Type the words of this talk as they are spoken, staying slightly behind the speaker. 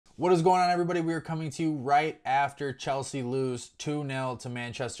What is going on, everybody? We are coming to you right after Chelsea lose 2-0 to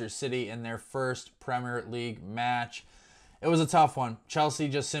Manchester City in their first Premier League match. It was a tough one. Chelsea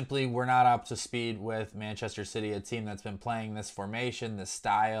just simply were not up to speed with Manchester City, a team that's been playing this formation, this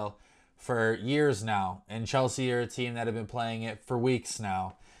style for years now. And Chelsea are a team that have been playing it for weeks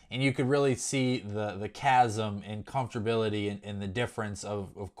now. And you could really see the chasm in comfortability and the difference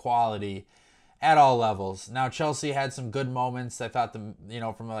of quality at all levels. Now, Chelsea had some good moments. I thought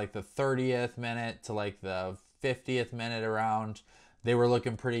from like the 30th minute to like the 50th minute around, they were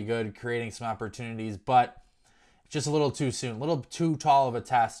looking pretty good, creating some opportunities, but just a little too soon, a little too tall of a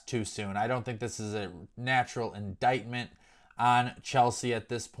task too soon. I don't think this is a natural indictment on Chelsea at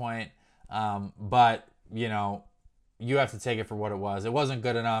this point, but you have to take it for what it was. It wasn't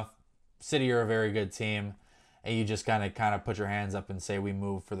good enough. City are a very good team. And you just kind of put your hands up and say we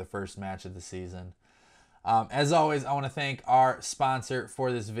move for the first match of the season. As always, I want to thank our sponsor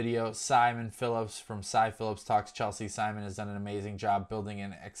for this video, Simon Phillips from Cy Phillips Talks Chelsea. Simon has done an amazing job building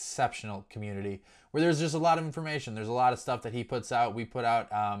an exceptional community where there's just a lot of information. There's a lot of stuff that he puts out. We put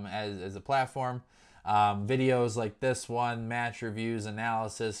out as a platform. Videos like this one, match reviews,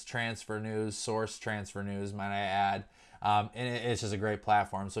 analysis, transfer news, source transfer news, might I add. And it's just a great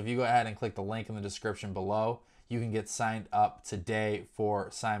platform. So if you go ahead and click the link in the description below, you can get signed up today for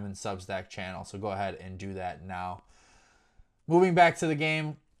Simon's Substack channel. So go ahead and do that now. Moving back to the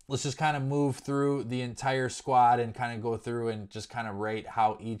game, let's just kind of move through the entire squad and kind of go through and just kind of rate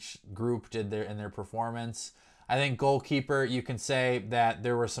how each group did in their performance. I think goalkeeper, you can say that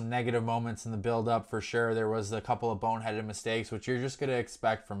there were some negative moments in the build-up for sure. There was a couple of boneheaded mistakes, which you're just going to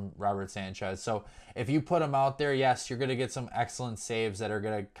expect from Robert Sanchez. So if you put him out there, yes, you're going to get some excellent saves that are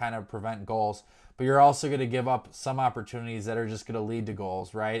going to kind of prevent goals. But you're also going to give up some opportunities that are just going to lead to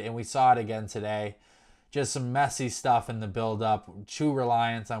goals, right? And we saw it again today. Just some messy stuff in the build-up. Too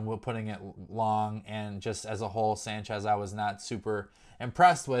reliant on putting it long. And just as a whole, Sanchez I was not super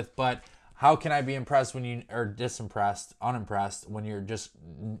impressed with. But how can I be impressed when you are unimpressed, when you're just,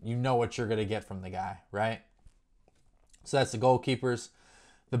 you know what you're going to get from the guy, right? So that's the goalkeepers.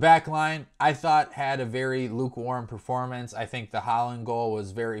 The back line, I thought, had a very lukewarm performance. I think the Haaland goal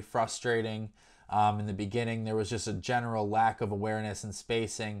was very frustrating. In the beginning, there was just a general lack of awareness and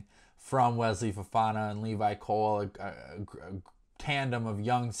spacing from Wesley Fofana and Levi Cole, a tandem of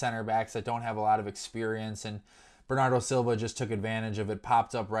young center backs that don't have a lot of experience. And Bernardo Silva just took advantage of it,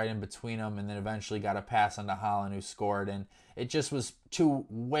 popped up right in between them, and then eventually got a pass onto Haaland, who scored. And it just was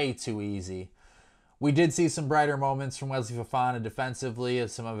way too easy. We did see some brighter moments from Wesley Fofana defensively,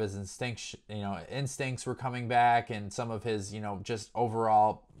 as some of his instincts were coming back, and some of his, just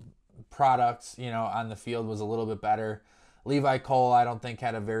overall products, on the field was a little bit better. Levi Cole, I don't think,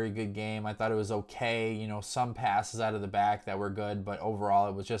 had a very good game. I thought it was okay. Some passes out of the back that were good, but overall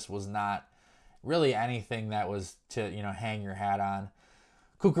it was not really anything that was to, hang your hat on.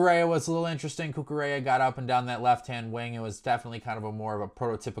 Cucurella was a little interesting. Cucurella got up and down that left-hand wing. It was definitely kind of more of a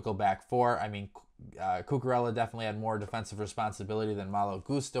prototypical back four. I mean, Cucurella definitely had more defensive responsibility than Malo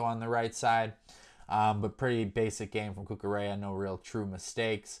Gusto on the right side. But pretty basic game from Cucurella. No real true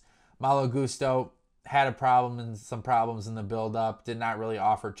mistakes. Malo Gusto had some problems in the build-up. Did not really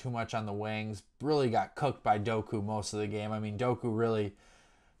offer too much on the wings. Really got cooked by Doku most of the game. I mean, Doku really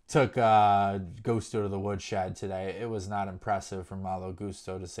took Gusto to the woodshed today. It was not impressive from Malo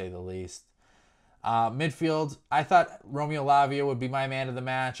Gusto, to say the least. Midfield, I thought Romeo Lavia would be my man of the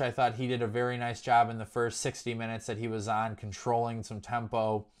match. I thought he did a very nice job in the first 60 minutes that he was on, controlling some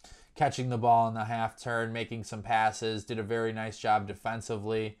tempo, catching the ball in the half turn, making some passes, did a very nice job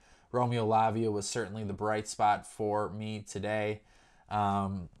defensively. Romeo Lavia was certainly the bright spot for me today.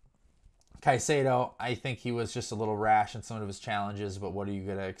 Caicedo, I think he was just a little rash in some of his challenges, but what are you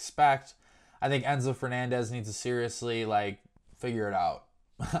going to expect? I think Enzo Fernandez needs to seriously figure it out.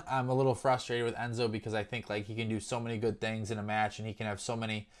 I'm a little frustrated with Enzo because I think he can do so many good things in a match, and he can have so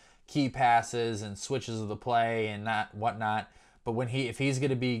many key passes and switches of the play and whatnot. But if he's going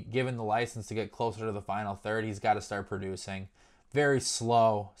to be given the license to get closer to the final third, he's got to start producing. Very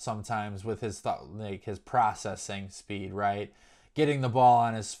slow sometimes with his his processing speed, right? Getting the ball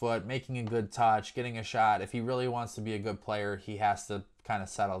on his foot, making a good touch, getting a shot. If he really wants to be a good player, he has to kind of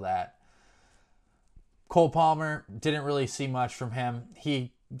settle that. Cole Palmer, didn't really see much from him.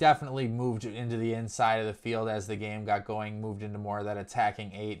 He definitely moved into the inside of the field as the game got going, moved into more of that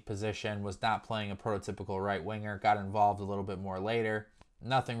attacking 8 position, was not playing a prototypical right winger, got involved a little bit more later.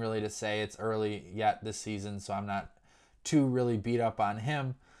 Nothing really to say. It's early yet this season, so I'm not too really beat up on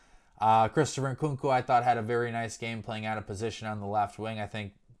him. Christopher Nkunku, I thought, had a very nice game playing out of position on the left wing. I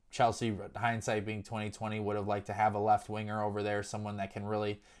think Chelsea, hindsight being 2020, would have liked to have a left winger over there, someone that can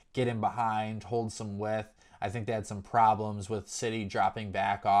really get in behind, hold some width. I think they had some problems with City dropping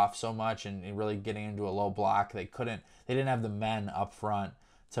back off so much and really getting into a low block. They didn't have the men up front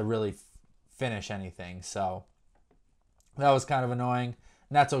to really finish anything. So that was kind of annoying.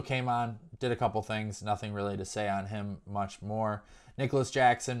 Neto came on, did a couple things. Nothing really to say on him much more. Nicholas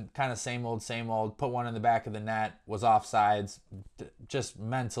Jackson, kind of same old. Put one in the back of the net, was offsides. Just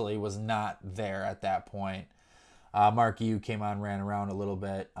mentally was not there at that point. Mark Yu came on, ran around a little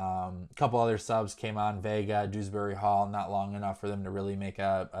bit. A couple other subs came on, Vega, Dewsbury Hall, not long enough for them to really make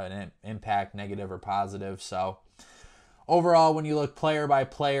an impact, negative or positive. So overall, when you look player by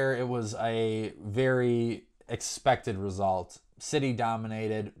player, it was a very expected result. City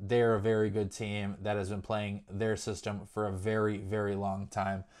dominated. They're a very good team that has been playing their system for a very, very long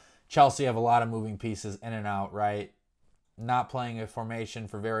time. Chelsea have a lot of moving pieces in and out, right? Not playing a formation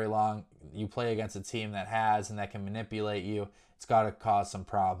for very long. You play against a team that has and that can manipulate you. It's got to cause some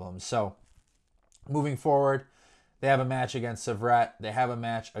problems. So moving forward, they have a match against Servette. They have a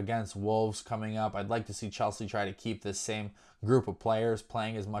match against Wolves coming up. I'd like to see Chelsea try to keep this same group of players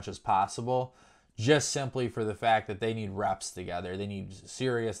playing as much as possible, just simply for the fact that they need reps together. They need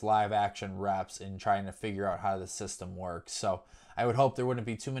serious live action reps in trying to figure out how the system works. So I would hope there wouldn't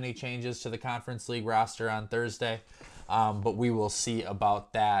be too many changes to the Conference League roster on Thursday, but we will see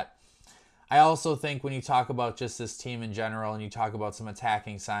about that. I also think when you talk about just this team in general and you talk about some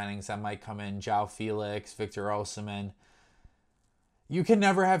attacking signings that might come in, João Felix, Victor Osimhen, you can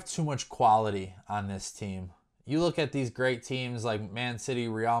never have too much quality on this team. You look at these great teams like Man City,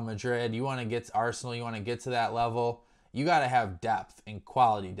 Real Madrid, you want to get to Arsenal, you want to get to that level, you got to have depth and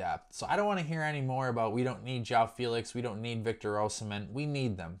quality depth. So I don't want to hear any more about we don't need João Felix, we don't need Victor Osimhen. We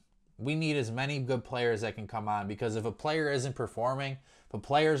need them. We need as many good players that can come on, because if a player isn't performing, if a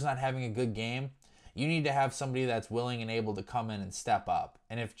player is not having a good game, you need to have somebody that's willing and able to come in and step up.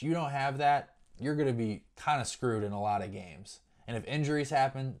 And if you don't have that, you're going to be kind of screwed in a lot of games. And if injuries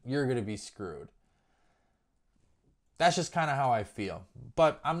happen, you're going to be screwed. That's just kind of how I feel.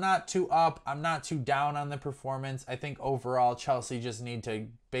 But I'm not too up. I'm not too down on the performance. I think overall Chelsea just need to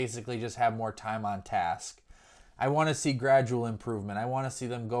basically just have more time on task. I want to see gradual improvement. I want to see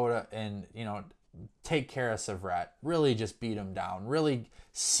them go to and, take care of Servette. Really just beat them down. Really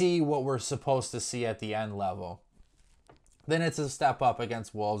see what we're supposed to see at the end level. Then it's a step up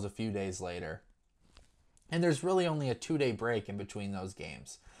against Wolves a few days later. And there's really only a 2-day break in between those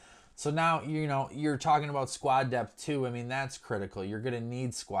games. So now, you're talking about squad depth too. I mean, that's critical. You're going to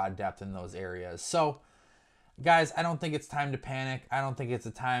need squad depth in those areas. So, guys, I don't think it's time to panic. I don't think it's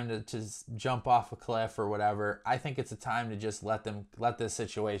a time to just jump off a cliff or whatever. I think it's a time to just let this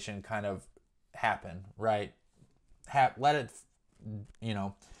situation kind of happen, right? Let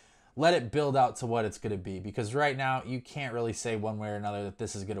it build out to what it's going to be. Because right now, you can't really say one way or another that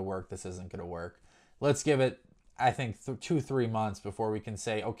this is going to work, this isn't going to work. Let's give it, I think, 2-3 months before we can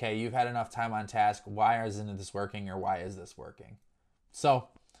say, okay, you've had enough time on task. Why isn't this working, or why is this working? So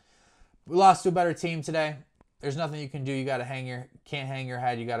we lost to a better team today. There's nothing you can do. You can't hang your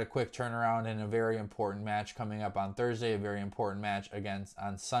head. You got a quick turnaround in a very important match coming up on Thursday, a very important match against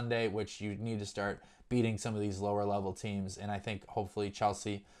on Sunday, which you need to start beating some of these lower level teams. And I think hopefully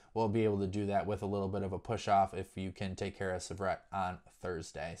Chelsea will be able to do that with a little bit of a push off if you can take care of Servette on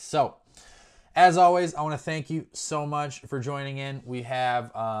Thursday. So, as always, I want to thank you so much for joining in. We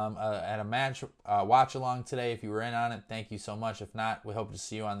have at a match watch along today. If you were in on it, thank you so much. If not, we hope to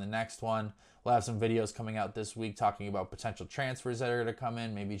see you on the next one. We'll have some videos coming out this week talking about potential transfers that are going to come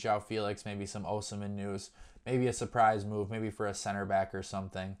in. Maybe João Felix, maybe some Osimhen news, maybe a surprise move, maybe for a center back or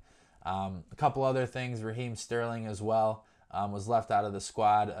something. A couple other things. Raheem Sterling as well was left out of the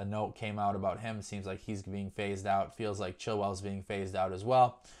squad. A note came out about him. Seems like he's being phased out. Feels like Chilwell's being phased out as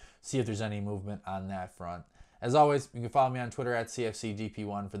well. See if there's any movement on that front. As always, you can follow me on Twitter at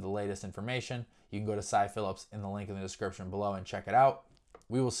CFCDP1 for the latest information. You can go to Cy Phillips in the link in the description below and check it out.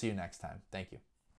 We will see you next time. Thank you.